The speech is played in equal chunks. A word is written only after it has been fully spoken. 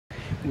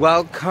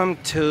Welcome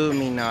to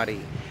Minori.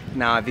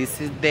 Now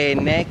this is the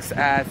next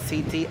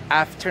city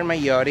after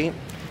Minori.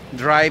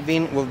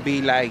 Driving will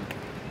be like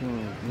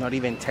not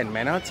even 10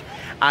 minutes.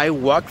 I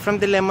walked from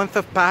the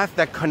Lemonth path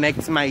that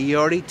connects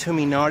Minori to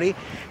Minori.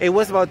 It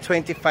was about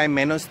 25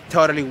 minutes,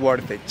 totally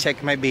worth it.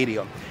 Check my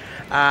video.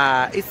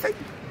 It's a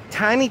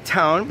tiny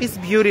town. It's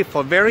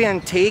beautiful, very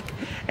antique,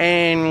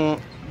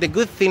 and the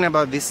good thing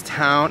about this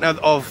town,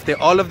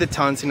 all of the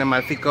towns in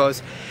Amalfi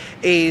Coast,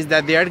 is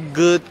that they are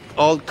good,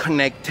 all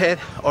connected,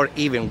 or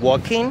even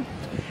walking,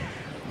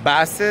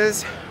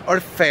 buses or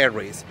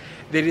ferries.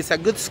 There is a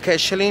good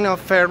scheduling of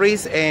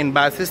ferries and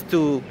buses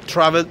to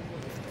travel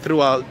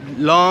throughout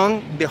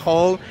the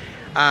whole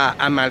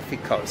Amalfi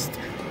Coast.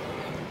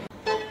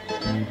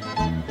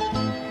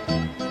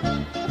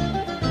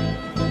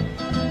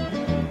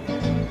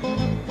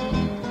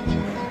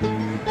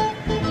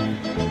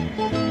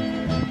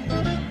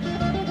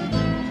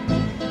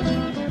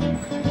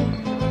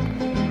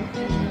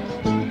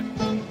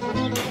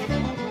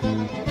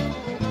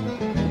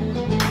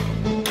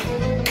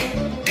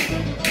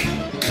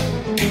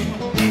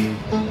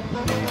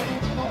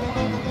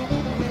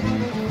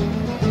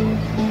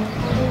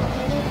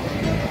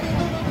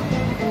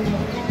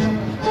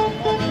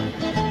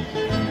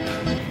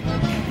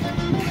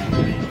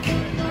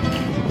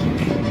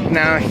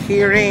 Now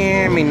here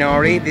in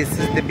Minori, this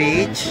is the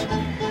beach.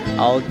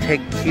 I'll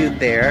take you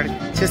there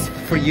just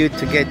for you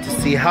to get to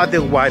see how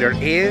the water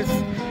is,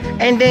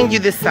 and then you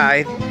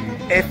decide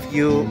if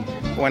you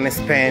want to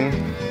spend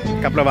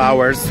a couple of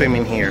hours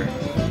swimming here.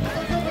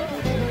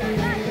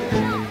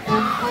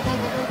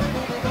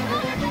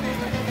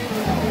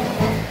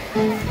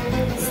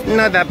 It's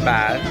not that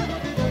bad.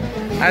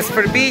 As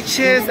for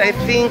beaches, I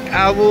think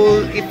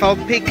if I'll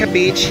pick a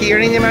beach here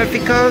in the Amalfi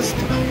Coast,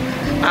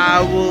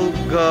 I will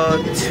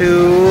go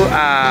to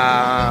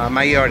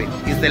Minori.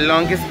 It's the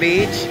longest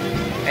beach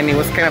and it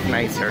was kind of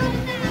nicer.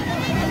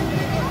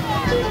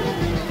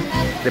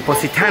 The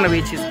Positano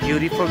beach is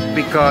beautiful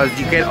because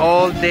you get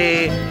all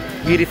the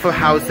beautiful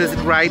houses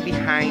right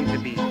behind the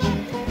beach.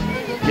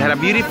 You had a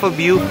beautiful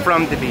view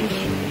from the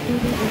beach.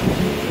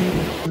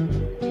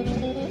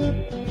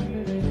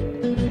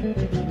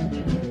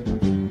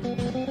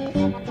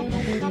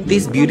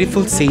 This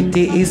beautiful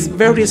city is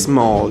very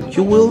small.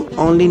 You will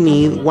only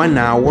need 1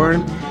 hour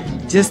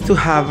just to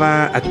have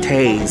a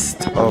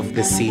taste of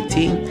the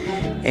city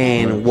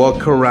and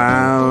walk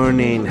around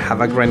and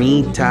have a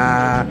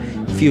granita,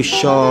 few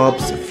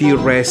shops, few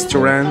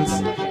restaurants.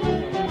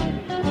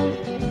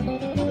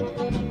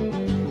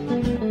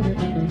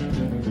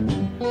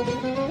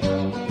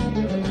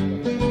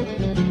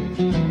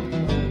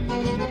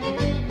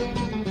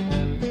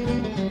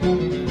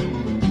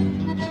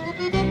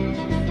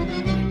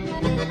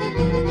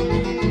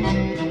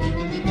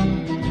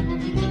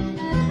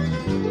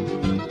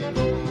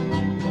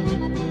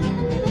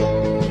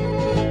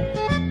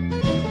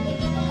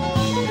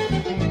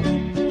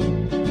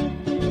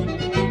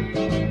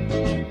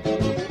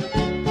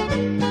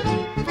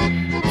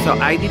 So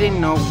I didn't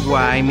know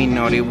why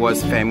Minori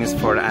was famous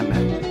for an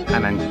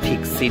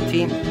antique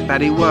city,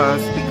 but it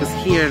was because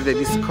here they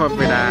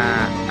discovered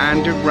an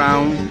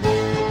underground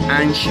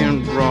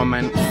ancient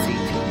Roman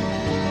city.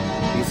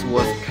 This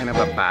was kind of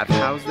a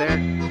bathhouse there.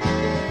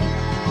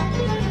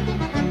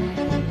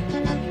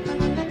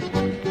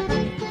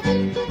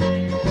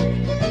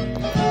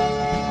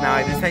 Now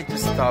I decided to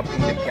stop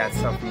in the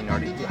piazza of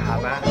Minori to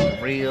have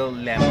a real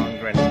lemon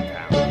granita.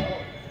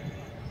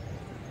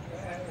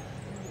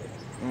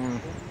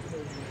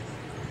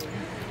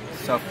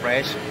 So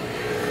fresh,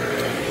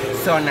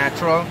 so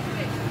natural,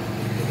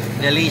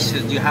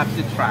 delicious. You have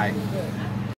to try.